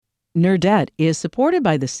Nerdette is supported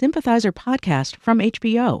by the Sympathizer podcast from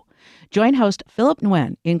HBO. Join host Philip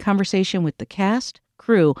Nguyen in conversation with the cast,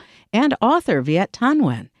 crew, and author Viet Thanh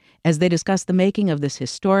Nguyen as they discuss the making of this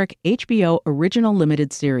historic HBO original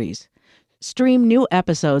limited series. Stream new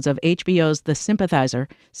episodes of HBO's The Sympathizer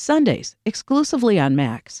Sundays exclusively on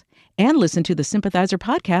Max, and listen to the Sympathizer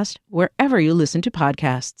podcast wherever you listen to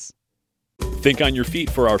podcasts. Think on your feet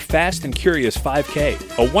for our Fast and Curious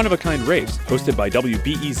 5K, a one-of-a-kind race hosted by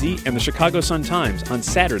WBEZ and the Chicago Sun-Times on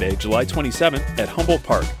Saturday, July 27th at Humboldt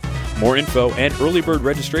Park. More info and early bird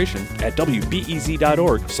registration at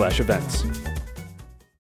wbez.org/events.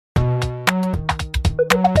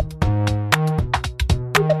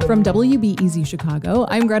 From WBEZ Chicago,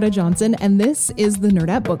 I'm Greta Johnson, and this is the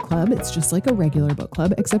Nerdette Book Club. It's just like a regular book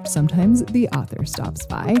club, except sometimes the author stops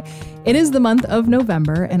by. It is the month of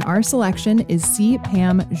November, and our selection is C.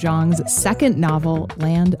 Pam Zhang's second novel,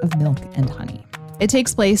 Land of Milk and Honey. It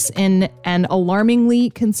takes place in an alarmingly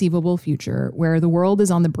conceivable future where the world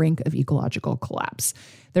is on the brink of ecological collapse.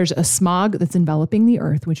 There's a smog that's enveloping the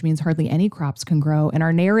earth, which means hardly any crops can grow, and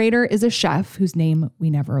our narrator is a chef whose name we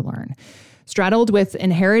never learn. Straddled with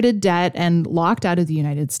inherited debt and locked out of the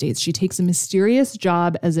United States, she takes a mysterious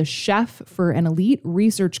job as a chef for an elite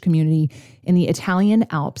research community in the Italian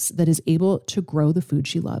Alps that is able to grow the food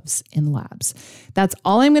she loves in labs. That's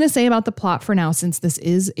all I'm going to say about the plot for now, since this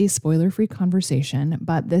is a spoiler-free conversation.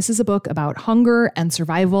 But this is a book about hunger and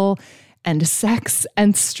survival and sex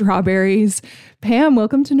and strawberries. Pam,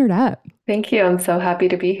 welcome to Nerdette. Thank you. I'm so happy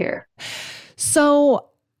to be here. So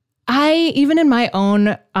even in my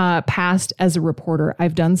own past as a reporter,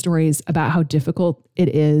 I've done stories about how difficult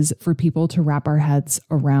it is for people to wrap our heads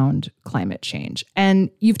around climate change. And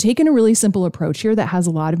you've taken a really simple approach here that has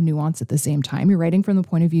a lot of nuance at the same time. You're writing from the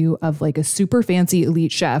point of view of like a super fancy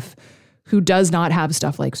elite chef who does not have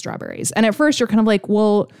stuff like strawberries. And at first you're kind of like,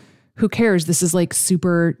 well, who cares? This is like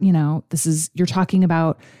super, you're talking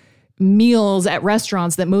about meals at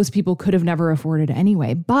restaurants that most people could have never afforded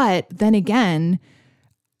anyway. But then again,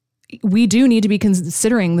 we do need to be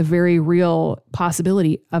considering the very real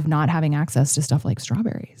possibility of not having access to stuff like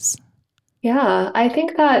strawberries. Yeah, I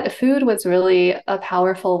think that food was really a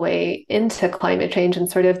powerful way into climate change and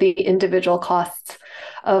sort of the individual costs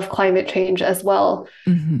of climate change as well.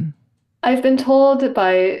 Mm-hmm. I've been told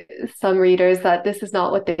by some readers that this is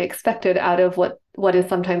not what they expected out of what is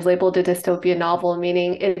sometimes labeled a dystopian novel,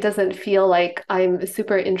 meaning it doesn't feel like I'm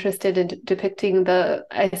super interested in depicting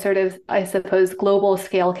I suppose, global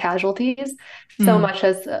scale casualties, so much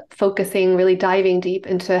as focusing, really diving deep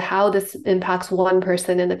into how this impacts one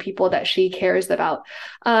person and the people that she cares about.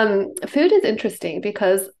 Food is interesting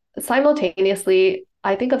because simultaneously,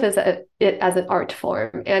 I think of it as an art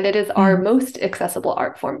form, and it is our most accessible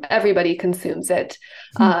art form. Everybody consumes it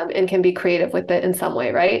and can be creative with it in some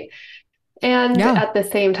way, right? And at the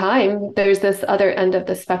same time, there's this other end of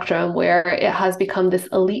the spectrum where it has become this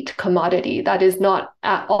elite commodity that is not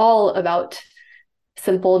at all about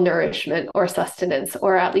simple nourishment or sustenance,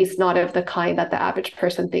 or at least not of the kind that the average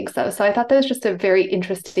person thinks of. So I thought that was just a very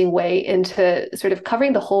interesting way into sort of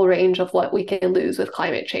covering the whole range of what we can lose with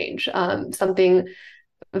climate change, something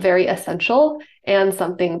very essential and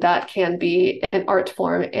something that can be an art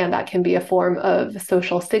form and that can be a form of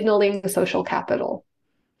social signaling, social capital.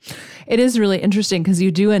 It is really interesting because you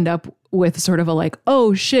do end up with sort of a like,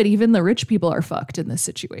 oh shit, even the rich people are fucked in this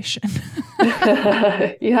situation.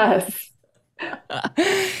 Yes.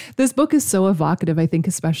 This book is so evocative, I think,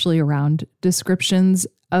 especially around descriptions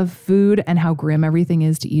of food and how grim everything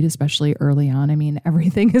is to eat, especially early on. I mean,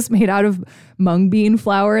 everything is made out of mung bean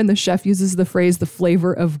flour, and the chef uses the phrase, the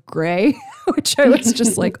flavor of gray, which I was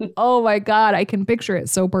just like, oh my God, I can picture it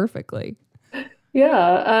so perfectly.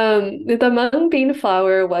 Yeah, the mung bean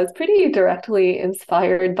flour was pretty directly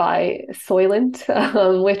inspired by Soylent,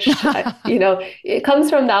 which, it comes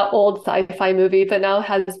from that old sci-fi movie, but now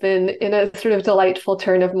has been, in a sort of delightful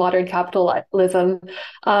turn of modern capitalism,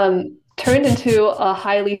 turned into a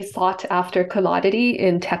highly sought after commodity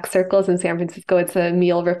in tech circles in San Francisco. It's a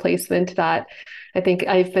meal replacement that I think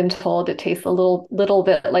I've been told it tastes a little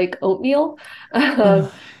bit like oatmeal.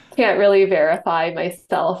 Can't really verify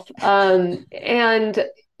myself. And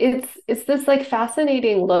it's this like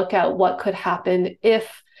fascinating look at what could happen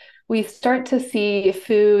if we start to see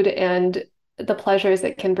food and the pleasures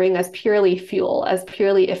it can bring as purely fuel, as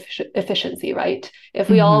purely efficiency, right? If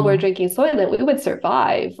we all were drinking Soylent, we would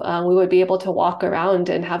survive. We would be able to walk around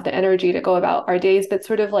and have the energy to go about our days. But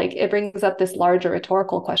sort of like it brings up this larger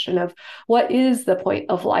rhetorical question of what is the point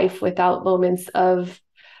of life without moments of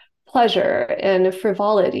pleasure and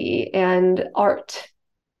frivolity and art?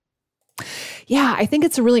 Yeah, I think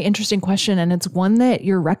it's a really interesting question. And it's one that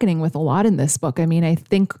you're reckoning with a lot in this book. I mean, I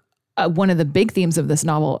think one of the big themes of this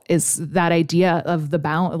novel is that idea of the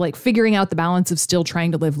balance, like figuring out the balance of still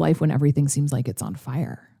trying to live life when everything seems like it's on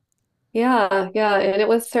fire. Yeah. And it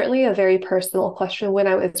was certainly a very personal question when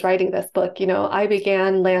I was writing this book. I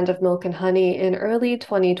began Land of Milk and Honey in early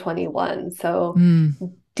 2021. So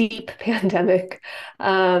deep pandemic,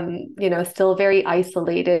 still very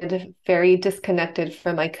isolated, very disconnected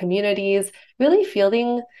from my communities, really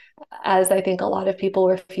feeling, as I think a lot of people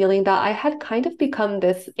were feeling, that I had kind of become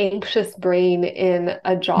this anxious brain in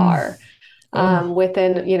a jar.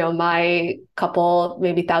 Within, my couple,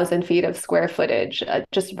 maybe 1,000 feet of square footage,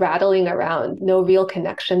 just rattling around, no real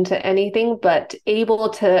connection to anything, but able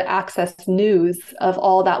to access news of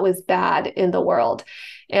all that was bad in the world.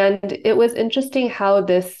 And it was interesting how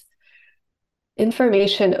this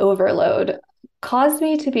information overload caused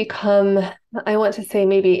me to become, I want to say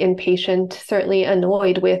maybe impatient, certainly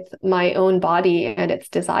annoyed with my own body and its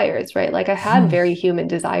desires, right? Like I had very human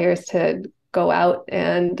desires to go out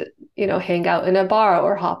and, hang out in a bar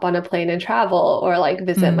or hop on a plane and travel or like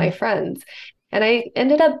visit my friends. And I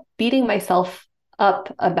ended up beating myself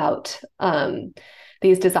up about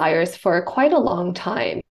these desires for quite a long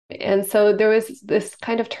time. And so there was this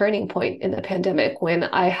kind of turning point in the pandemic when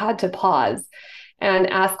I had to pause and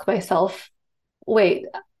ask myself, wait,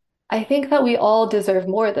 I think that we all deserve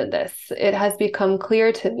more than this. It has become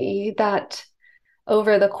clear to me that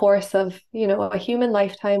over the course of, a human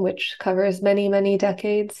lifetime, which covers many, many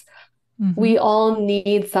decades, we all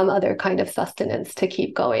need some other kind of sustenance to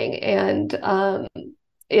keep going. And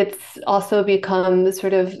it's also become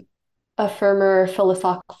sort of a firmer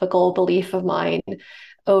philosophical belief of mine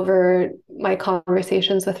over my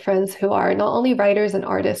conversations with friends who are not only writers and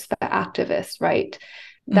artists, but activists, right?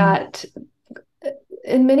 That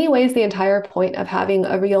in many ways, the entire point of having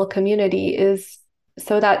a real community is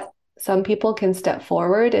so that some people can step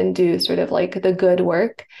forward and do sort of like the good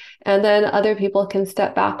work, and then other people can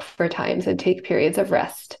step back for times and take periods of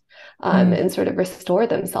rest and sort of restore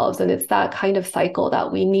themselves. And it's that kind of cycle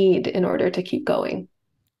that we need in order to keep going.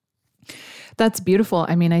 That's beautiful.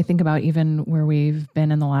 I mean, I think about even where we've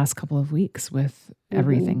been in the last couple of weeks with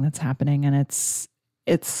everything that's happening, and it's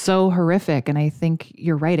so horrific. And I think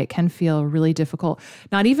you're right. It can feel really difficult,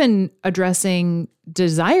 not even addressing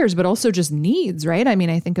desires, but also just needs, right? I mean,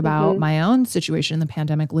 I think about my own situation in the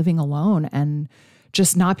pandemic, living alone and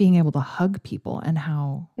just not being able to hug people and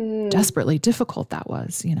how desperately difficult that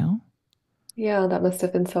was, Yeah, that must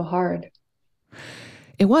have been so hard.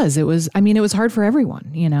 It was, I mean, it was hard for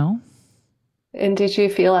everyone, And did you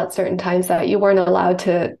feel at certain times that you weren't allowed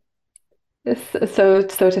to, so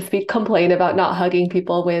to speak, complain about not hugging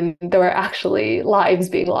people when there were actually lives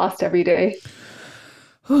being lost every day?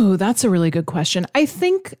 Oh, that's a really good question. I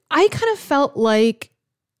think I kind of felt like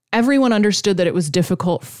everyone understood that it was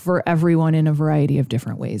difficult for everyone in a variety of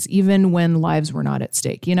different ways, even when lives were not at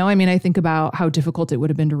stake. I mean, I think about how difficult it would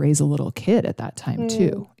have been to raise a little kid at that time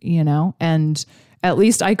too, and at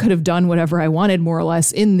least I could have done whatever I wanted more or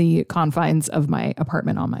less in the confines of my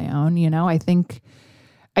apartment on my own. I think,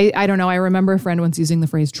 I don't know. I remember a friend once using the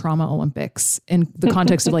phrase trauma Olympics in the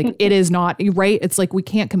context of like, it is not right. It's like, we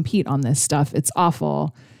can't compete on this stuff. It's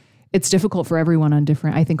awful. It's difficult for everyone on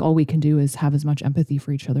different. I think all we can do is have as much empathy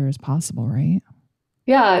for each other as possible. Right.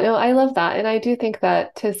 Yeah, no, I love that. And I do think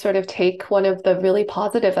that to sort of take one of the really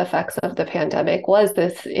positive effects of the pandemic was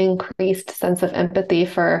this increased sense of empathy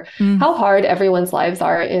for how hard everyone's lives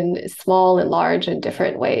are in small and large and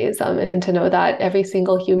different ways. And to know that every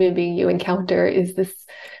single human being you encounter is this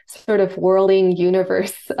sort of whirling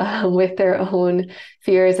universe with their own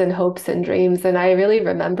fears and hopes and dreams. And I really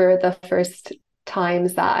remember the first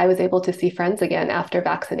times that I was able to see friends again after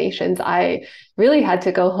vaccinations. I really had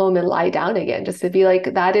to go home and lie down again just to be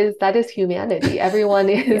like, that is humanity. Everyone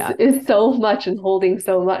is so much and holding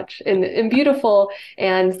so much in beautiful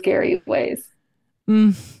and scary ways.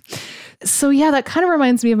 So yeah, that kind of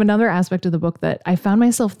reminds me of another aspect of the book that I found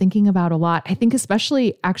myself thinking about a lot. I think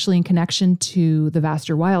especially actually in connection to The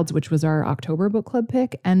Vaster Wilds, which was our October book club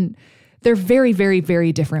pick. And they're very, very,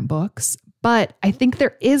 very different books. But I think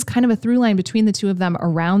there is kind of a through line between the two of them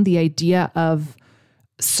around the idea of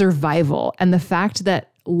survival and the fact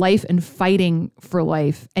that life and fighting for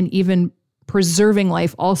life and even preserving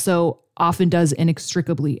life also often does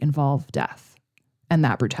inextricably involve death and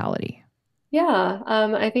that brutality. Yeah,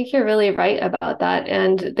 I think you're really right about that.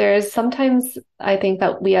 And there's sometimes, I think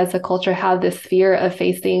that we as a culture have this fear of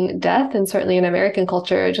facing death, and certainly in American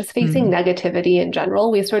culture, just facing negativity in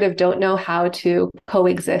general. We sort of don't know how to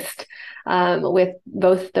coexist with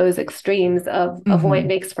both those extremes of what it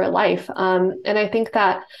makes for life. And I think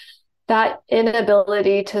that that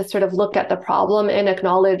inability to sort of look at the problem and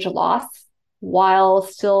acknowledge loss while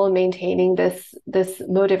still maintaining this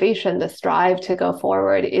motivation, this drive to go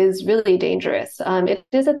forward is really dangerous. It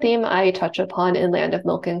is a theme I touch upon in Land of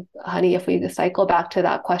Milk and Honey if we cycle back to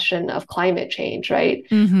that question of climate change, right?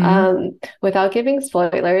 Without giving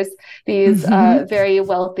spoilers, these very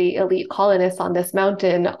wealthy elite colonists on this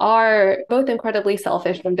mountain are both incredibly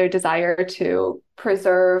selfish in their desire to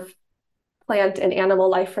preserve plant and animal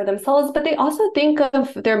life for themselves, but they also think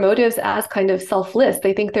of their motives as kind of selfless.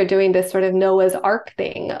 They think they're doing this sort of Noah's Ark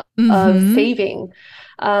thing of saving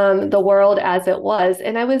the world as it was.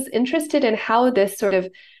 And I was interested in how this sort of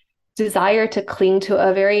desire to cling to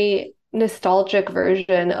a very nostalgic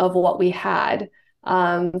version of what we had,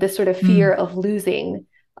 this sort of fear of losing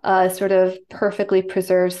a sort of perfectly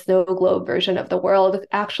preserved snow globe version of the world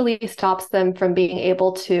actually stops them from being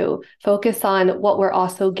able to focus on what we're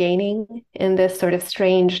also gaining in this sort of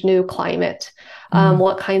strange new climate,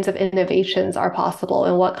 what kinds of innovations are possible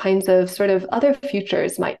and what kinds of sort of other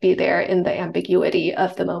futures might be there in the ambiguity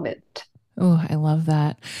of the moment. Oh, I love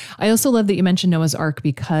that. I also love that you mentioned Noah's Ark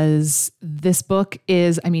because this book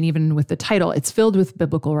is, I mean, even with the title, it's filled with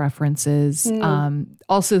biblical references.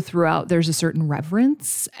 Also throughout, there's a certain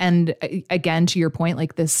reverence. And again, to your point,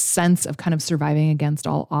 like this sense of kind of surviving against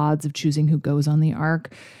all odds of choosing who goes on the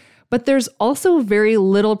ark. But there's also very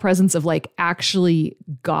little presence of like actually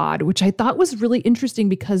God, which I thought was really interesting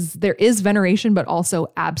because there is veneration, but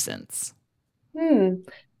also absence.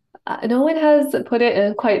 No one has put it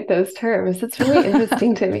in quite those terms. It's really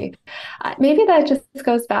interesting to me. Maybe that just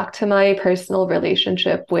goes back to my personal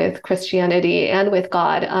relationship with Christianity and with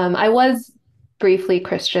God. I was briefly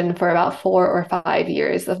Christian for about 4 or 5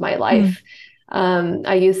 years of my life.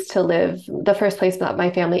 I used to live, the first place that my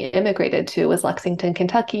family immigrated to was Lexington,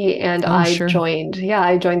 Kentucky. And I joined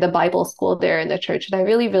the Bible school there in the church. And I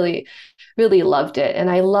really, really, really loved it. And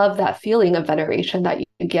I love that feeling of veneration that you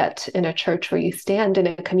get in a church where you stand in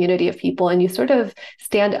a community of people and you sort of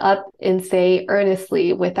stand up and say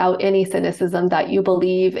earnestly without any cynicism that you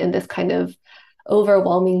believe in this kind of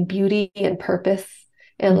overwhelming beauty and purpose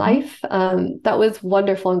in life. That was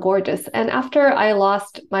wonderful and gorgeous. And after I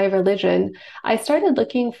lost my religion, I started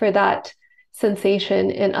looking for that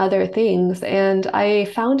sensation in other things. And I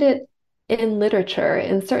found it in literature,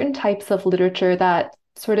 in certain types of literature that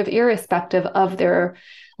sort of irrespective of their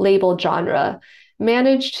labeled genre,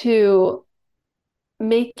 manage to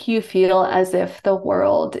make you feel as if the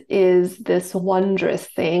world is this wondrous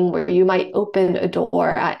thing where you might open a door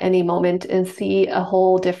at any moment and see a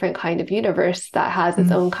whole different kind of universe that has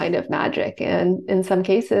its own kind of magic. And in some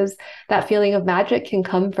cases, that feeling of magic can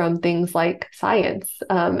come from things like science,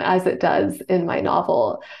 as it does in my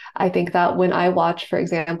novel. I think that when I watch, for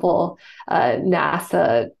example,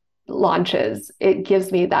 NASA launches, it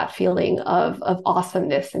gives me that feeling of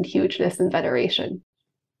awesomeness and hugeness and veneration.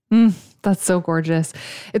 That's so gorgeous.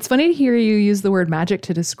 It's funny to hear you use the word magic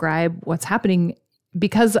to describe what's happening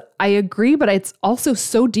because I agree, but it's also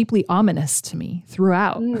so deeply ominous to me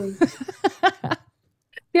throughout.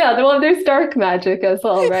 Yeah, well, there's dark magic as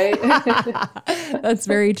well, right? That's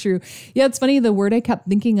very true. Yeah, it's funny. The word I kept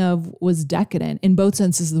thinking of was decadent in both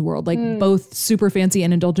senses of the world, like both super fancy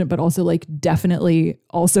and indulgent, but also like definitely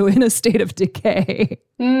also in a state of decay.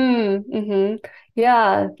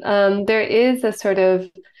 Yeah, there is a sort of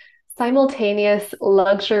simultaneous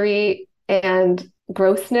luxury and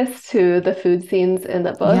grossness to the food scenes in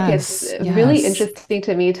the book. It's really interesting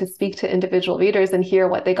to me to speak to individual readers and hear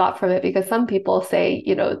what they got from it, because some people say,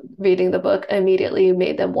 reading the book immediately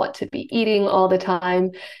made them want to be eating all the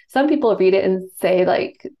time. Some people read it and say,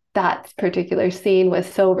 like, that particular scene was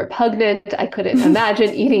so repugnant, I couldn't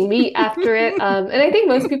imagine eating meat after it. And I think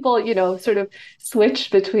most people, sort of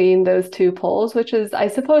switch between those two poles, which is, I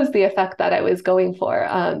suppose, the effect that I was going for.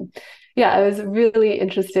 I was really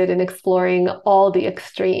interested in exploring all the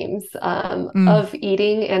extremes of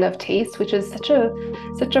eating and of taste, which is such a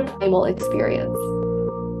primal experience.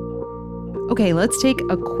 Okay, let's take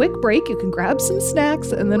a quick break. You can grab some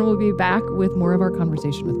snacks, and then we'll be back with more of our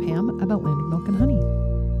conversation with Pam about Land of Milk and Honey.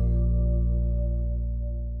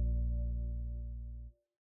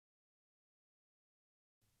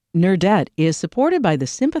 Nerdette is supported by the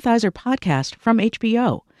Sympathizer podcast from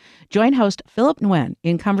HBO. Join host Philip Nguyen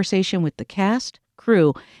in conversation with the cast,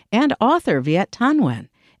 crew, and author Viet Thanh Nguyen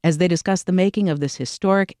as they discuss the making of this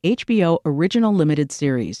historic HBO original limited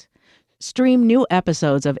series. Stream new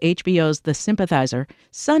episodes of HBO's The Sympathizer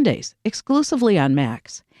Sundays exclusively on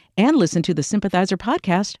Max, and listen to the Sympathizer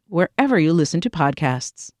podcast wherever you listen to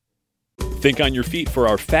podcasts. Think on your feet for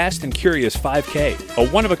our Fast and Curious 5K, a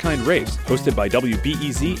one-of-a-kind race hosted by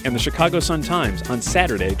WBEZ and the Chicago Sun-Times on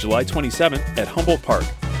Saturday, July 27th at Humboldt Park.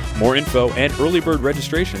 More info and early bird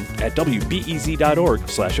registration at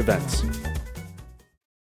wbez.org/events.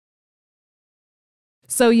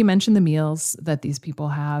 So you mentioned the meals that these people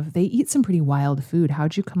have. They eat some pretty wild food.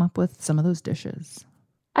 How'd you come up with some of those dishes?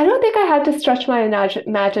 I don't think I had to stretch my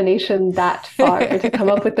imagination that far to come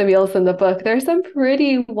up with the meals in the book. There's some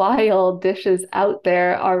pretty wild dishes out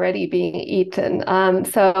there already being eaten.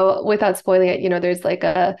 So without spoiling it, there's like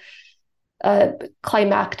a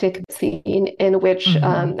climactic scene in which,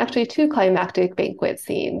 actually two climactic banquet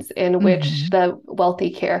scenes in which the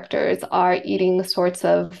wealthy characters are eating sorts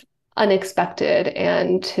of unexpected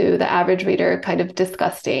and to the average reader kind of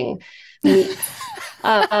disgusting meats.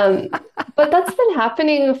 But that's been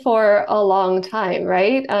happening for a long time,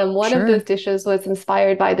 right? One of those dishes was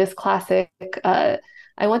inspired by this classic, I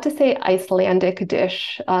want to say Icelandic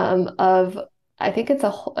dish of, I think it's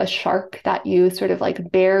a shark that you sort of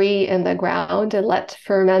like bury in the ground and let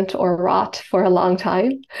ferment or rot for a long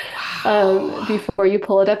time before you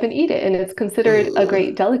pull it up and eat it. And it's considered a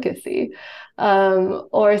great delicacy.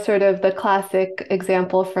 Or sort of the classic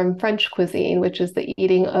example from French cuisine, which is the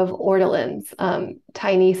eating of ortolans,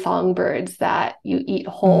 tiny songbirds that you eat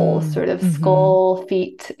whole, sort of skull,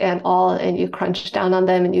 feet, and all, and you crunch down on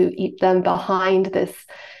them and you eat them behind this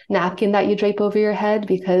napkin that you drape over your head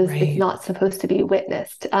because it's not supposed to be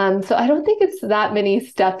witnessed. So I don't think it's that many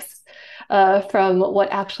steps from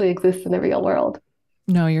what actually exists in the real world.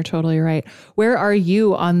 No, you're totally right. Where are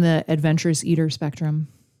you on the adventurous eater spectrum?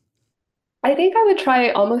 I think I would try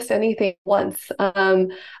almost anything once.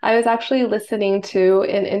 I was actually listening to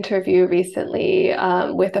an interview recently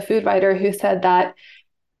with a food writer who said that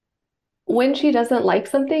when she doesn't like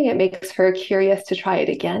something, it makes her curious to try it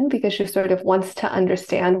again because she sort of wants to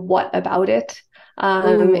understand what about it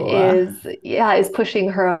is pushing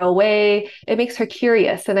her away. It makes her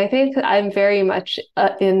curious. And I think I'm very much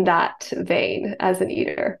in that vein as an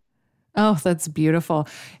eater. Oh, that's beautiful.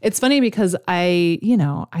 It's funny because I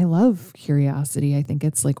love curiosity. I think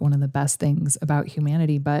it's like one of the best things about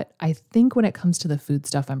humanity. But I think when it comes to the food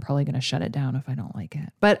stuff, I'm probably going to shut it down if I don't like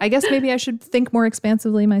it. But I guess maybe I should think more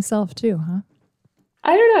expansively myself too, huh?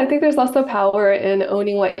 I don't know. I think there's also power in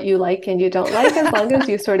owning what you like and you don't like, as long as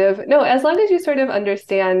you sort of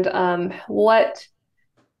understand what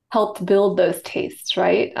helped build those tastes,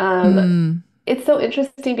 right? It's so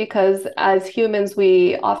interesting because as humans,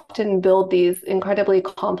 we often build these incredibly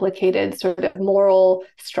complicated sort of moral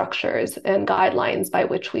structures and guidelines by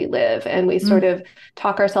which we live. And we sort of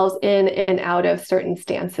talk ourselves in and out of certain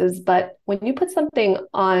stances. But when you put something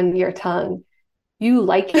on your tongue, you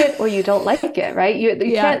like it or you don't like it, right? You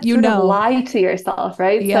can't sort of lie to yourself,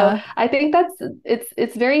 right? Yeah. So I think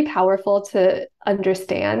it's very powerful to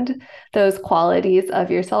understand those qualities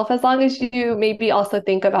of yourself, as long as you maybe also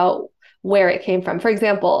think about where it came from. For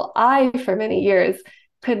example, I, for many years,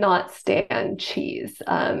 could not stand cheese.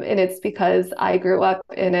 And it's because I grew up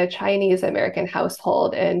in a Chinese American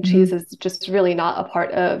household, and cheese is just really not a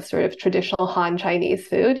part of sort of traditional Han Chinese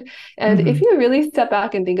food. And if you really step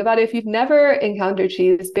back and think about it, if you've never encountered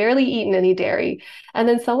cheese, barely eaten any dairy, and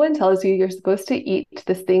then someone tells you you're supposed to eat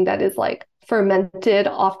this thing that is like fermented,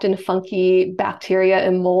 often funky bacteria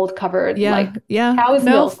and mold covered, cow's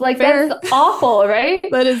milk. Like, fair. That's awful, right?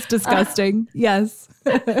 That is disgusting. Yes.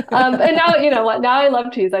 And now, you know what? Now I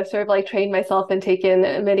love cheese. I've sort of like trained myself and taken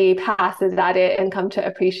many passes at it and come to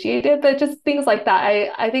appreciate it. But just things like that,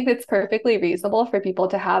 I think it's perfectly reasonable for people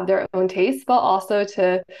to have their own tastes, but also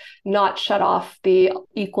to not shut off the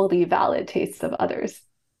equally valid tastes of others.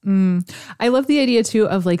 I love the idea too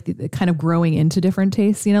of like the kind of growing into different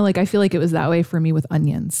tastes, you know, like I feel like it was that way for me with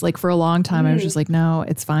onions. Like for a long time, I was just like, no,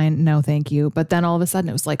 it's fine. No, thank you. But then all of a sudden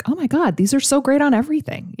it was like, oh my God, these are so great on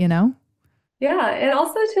everything, you know? Yeah. And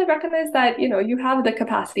also to recognize that, you know, you have the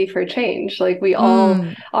capacity for change. Like we all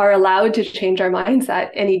are allowed to change our minds at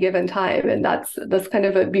any given time. And that's kind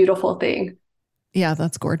of a beautiful thing. Yeah,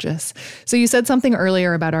 that's gorgeous. So you said something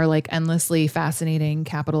earlier about our like endlessly fascinating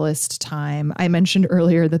capitalist time. I mentioned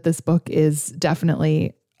earlier that this book is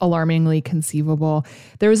definitely alarmingly conceivable.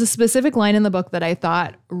 There was a specific line in the book that I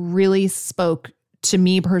thought really spoke to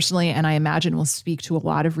me personally, and I imagine will speak to a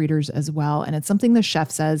lot of readers as well. And it's something the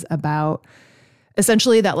chef says about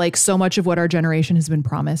essentially that like so much of what our generation has been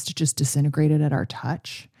promised just disintegrated at our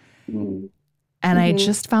touch. And I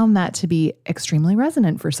just found that to be extremely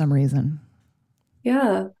resonant for some reason.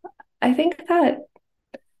 Yeah, I think that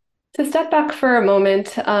To step back for a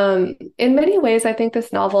moment, in many ways, I think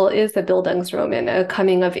this novel is a Bildungsroman, a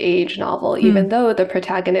coming of age novel, even though the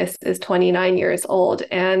protagonist is 29 years old.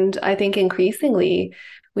 And I think increasingly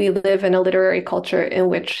we live in a literary culture in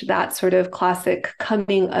which that sort of classic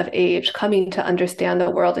coming of age, coming to understand the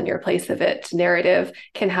world and your place of it narrative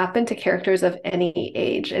can happen to characters of any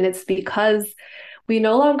age. And it's because we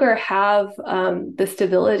no longer have the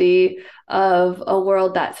stability of a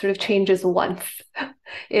world that sort of changes once.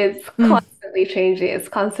 It's constantly changing. It's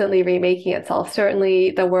constantly remaking itself.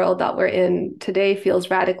 Certainly, the world that we're in today feels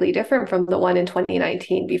radically different from the one in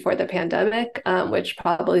 2019 before the pandemic, which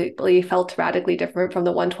probably felt radically different from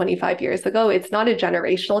the one 25 years ago. It's not a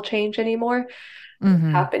generational change anymore. It's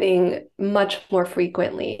happening much more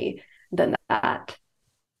frequently than that.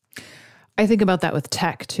 I think about that with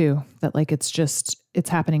tech too, that like it's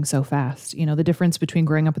happening so fast. You know, the difference between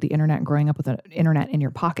growing up with the internet and growing up with the internet in your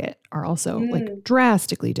pocket are also like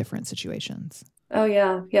drastically different situations. Oh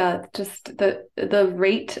yeah, yeah. Just the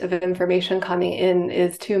rate of information coming in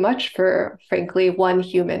is too much for, frankly, one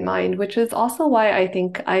human mind, which is also why I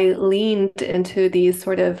think I leaned into these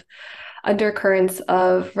sort of undercurrents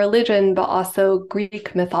of religion, but also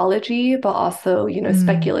Greek mythology, but also,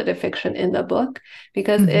 speculative fiction in the book,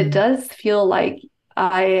 because it does feel like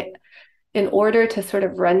in order to sort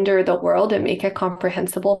of render the world and make it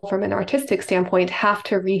comprehensible from an artistic standpoint, have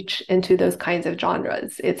to reach into those kinds of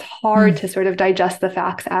genres. It's hard to sort of digest the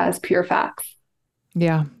facts as pure facts.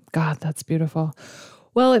 Yeah. God, that's beautiful.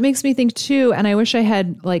 Well, it makes me think too, and I wish I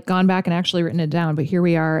had like gone back and actually written it down, but here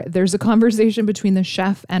we are. There's a conversation between the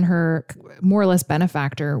chef and her more or less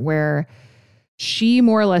benefactor where she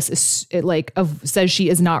more or less says she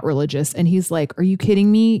is not religious. And he's like, are you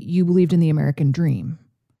kidding me? You believed in the American dream.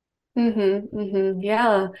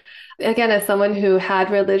 Yeah. Again, as someone who had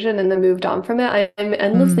religion and then moved on from it, I'm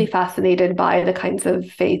endlessly fascinated by the kinds of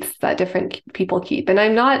faiths that different people keep. And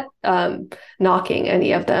I'm not knocking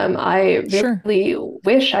any of them. I really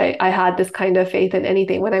wish I had this kind of faith in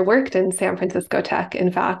anything. When I worked in San Francisco Tech, in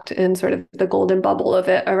fact, in sort of the golden bubble of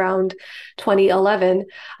it around 2011,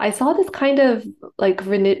 I saw this kind of like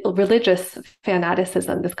religious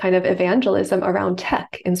fanaticism, this kind of evangelism around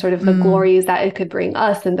tech and sort of the glories that it could bring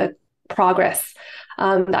us and the progress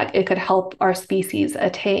that it could help our species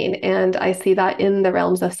attain. And I see that in the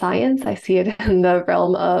realms of science. I see it in the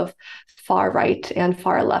realm of far right and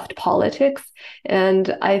far left politics.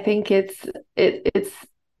 And I think it's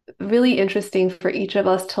really interesting for each of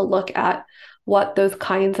us to look at what those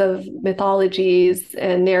kinds of mythologies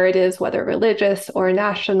and narratives, whether religious or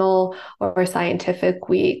national or scientific,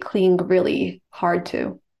 we cling really hard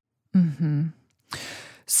to.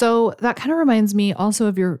 So that kind of reminds me also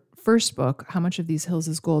of your first book, How Much of These Hills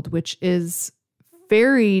is Gold, which is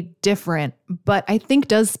very different, but I think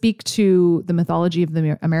does speak to the mythology of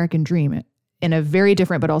the American dream in a very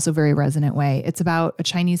different, but also very resonant way. It's about a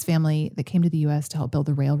Chinese family that came to the U.S. to help build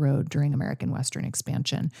the railroad during American Western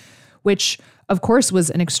expansion, which of course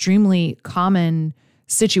was an extremely common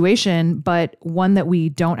situation, but one that we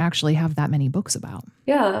don't actually have that many books about.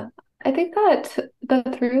 Yeah. I think that the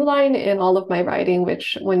through line in all of my writing,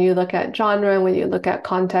 which when you look at genre, when you look at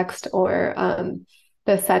context or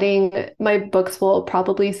the setting, my books will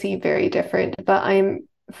probably seem very different, but I'm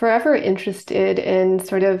forever interested in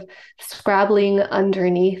sort of scrabbling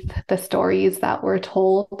underneath the stories that we're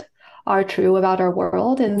told are true about our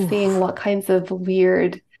world and seeing what kinds of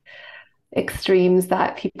weird extremes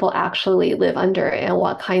that people actually live under and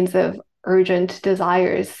what kinds of urgent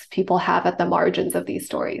desires people have at the margins of these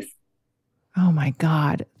stories. Oh my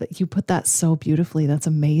God, you put that so beautifully. That's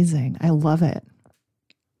amazing. I love it.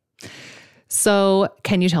 So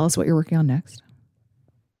can you tell us what you're working on next?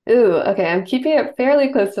 Ooh, okay. I'm keeping it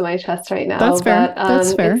fairly close to my chest right now. That's fair. But,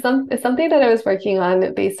 That's fair. It's something that I was working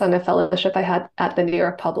on based on a fellowship I had at the New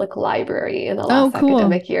York Public Library in the last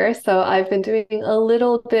academic year. So I've been doing a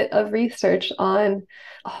little bit of research on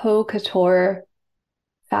haute couture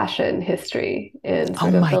fashion history in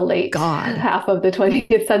sort of the late half of the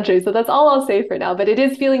 20th century. So that's all I'll say for now, but it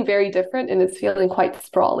is feeling very different and it's feeling quite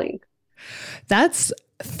sprawling. That's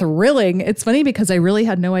thrilling. It's funny because I really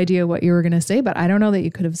had no idea what you were going to say, but I don't know that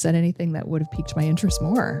you could have said anything that would have piqued my interest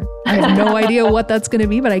more. I have no idea what that's going to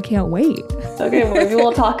be, but I can't wait. Okay, well, maybe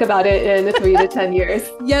we'll talk about it in 3 to 10 years.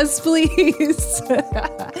 Yes, please.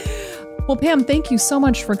 Well, Pam, thank you so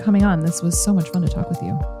much for coming on. This was so much fun to talk with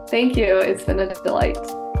you. Thank you. It's been a delight.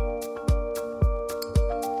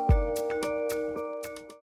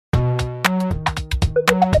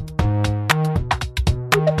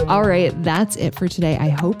 All right, that's it for today. I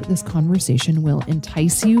hope this conversation will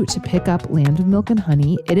entice you to pick up Land of Milk and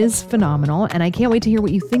Honey. It is phenomenal, and I can't wait to hear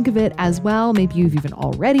what you think of it as well. Maybe you've even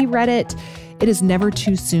already read it. It is never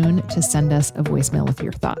too soon to send us a voicemail with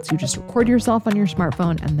your thoughts. You just record yourself on your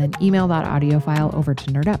smartphone and then email that audio file over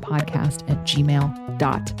to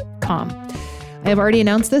nerdettepodcast@gmail.com. I have already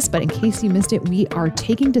announced this, but in case you missed it, we are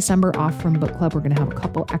taking December off from book club. We're going to have a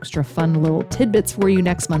couple extra fun little tidbits for you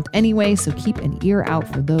next month anyway, so keep an ear out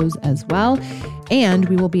for those as well. And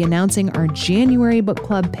we will be announcing our January book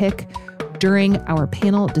club pick during our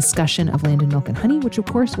panel discussion of Land of Milk and Honey, which of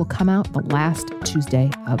course will come out the last Tuesday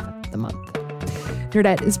of the month.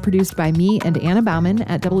 Nerdette is produced by me and Anna Bauman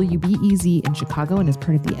at WBEZ in Chicago and is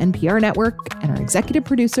part of the NPR network. And our executive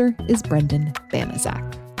producer is Brendan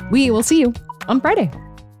Banaszak. We will see you on Friday.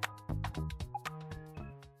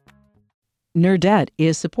 Nerdette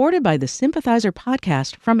is supported by the Sympathizer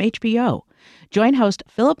podcast from HBO. Join host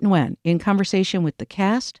Philip Nguyen in conversation with the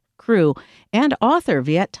cast, crew, and author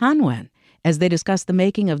Viet Thanh Nguyen as they discuss the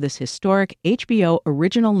making of this historic HBO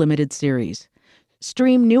original limited series.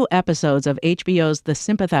 Stream new episodes of HBO's The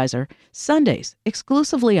Sympathizer Sundays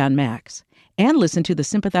exclusively on Max, and listen to the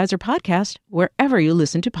Sympathizer podcast wherever you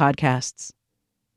listen to podcasts.